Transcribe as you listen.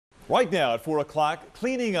Right now at 4 o'clock,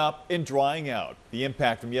 cleaning up and drying out. The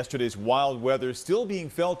impact from yesterday's wild weather is still being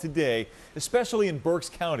felt today, especially in Berks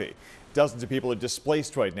County. Dozens of people are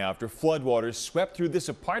displaced right now after floodwaters swept through this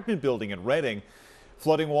apartment building in Redding.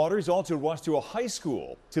 Flooding waters also rushed to a high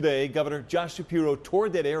school. Today, Governor Josh Shapiro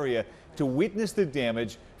toured that area to witness the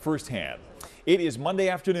damage firsthand. It is Monday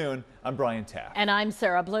afternoon. I'm Brian Taft. And I'm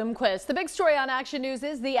Sarah Bloomquist. The big story on Action News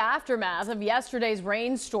is the aftermath of yesterday's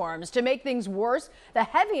rainstorms. To make things worse, the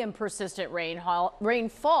heavy and persistent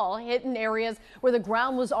rainfall hit in areas where the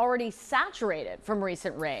ground was already saturated from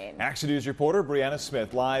recent rain. Action News reporter Brianna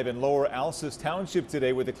Smith live in Lower Alsace Township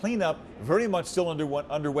today with the cleanup very much still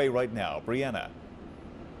underway right now. Brianna.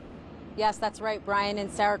 Yes, that's right, Brian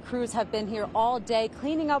and Sarah. Crews have been here all day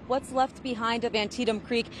cleaning up what's left behind of Antietam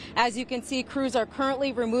Creek. As you can see, crews are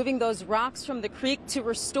currently removing those rocks from the creek to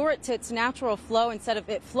restore it to its natural flow instead of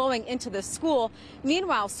it flowing into the school.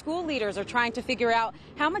 Meanwhile, school leaders are trying to figure out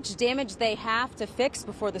how much damage they have to fix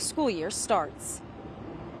before the school year starts.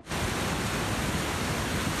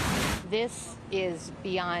 This is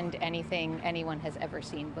beyond anything anyone has ever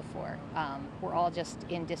seen before. We're all just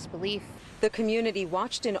in disbelief. The community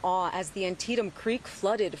watched in awe as the Antietam Creek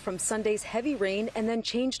flooded from Sunday's heavy rain and then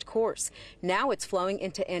changed course. Now it's flowing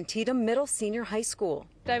into Antietam Middle Senior High School.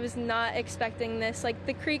 I was not expecting this. Like,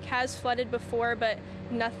 the creek has flooded before, but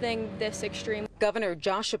nothing this extreme. Governor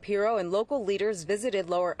Josh Shapiro and local leaders visited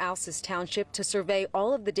Lower Alsace Township to survey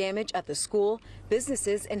all of the damage at the school,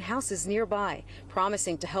 businesses, and houses nearby,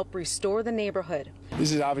 promising to help restore the neighborhood.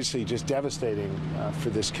 This is obviously just devastating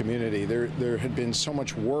for this community. There had been so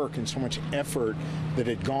much work and so much effort that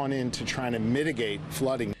had gone into trying to mitigate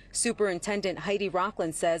flooding. Superintendent Heidi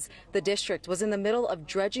Rockland says the district was in the middle of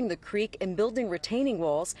dredging the creek and building retaining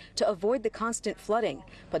walls to avoid the constant flooding.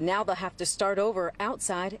 But now they'll have to start over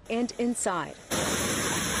outside and inside.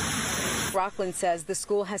 Rockland says the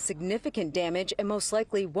school has significant damage and most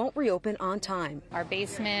likely won't reopen on time. Our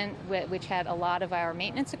basement, which had a lot of our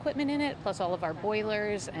maintenance equipment in it, plus all of our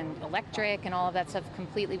boilers and electric and all of that stuff,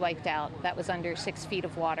 completely wiped out. That was under 6 feet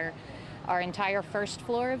of water. Our entire first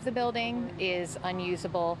floor of the building is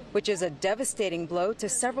unusable, which is a devastating blow to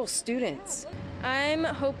several students. I'm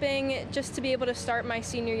hoping just to be able to start my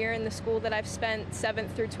senior year in the school that I've spent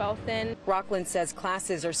 7th through 12th in. Rockland says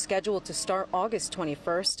classes are scheduled to start August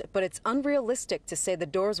 21st, but it's unrealistic to say the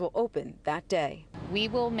doors will open that day. We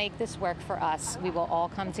will make this work for us. We will all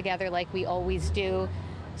come together like we always do.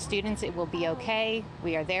 Students, it will be okay.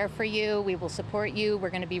 We are there for you. We will support you.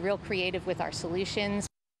 We're going to be real creative with our solutions.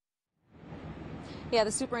 Yeah,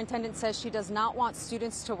 the superintendent says she does not want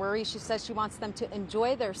students to worry. She says she wants them to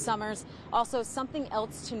enjoy their summers. Also, something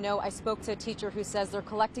else to know, I spoke to a teacher who says they're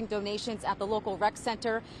collecting donations at the local rec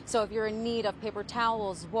center. So if you're in need of paper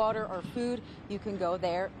towels, water, or food, you can go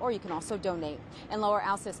there, or you can also donate. In Lower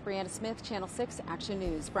Alsace, Brianna Smith, Channel 6 Action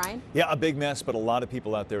News. Brian? Yeah, a big mess, but a lot of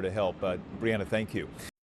people out there to help. Brianna, thank you.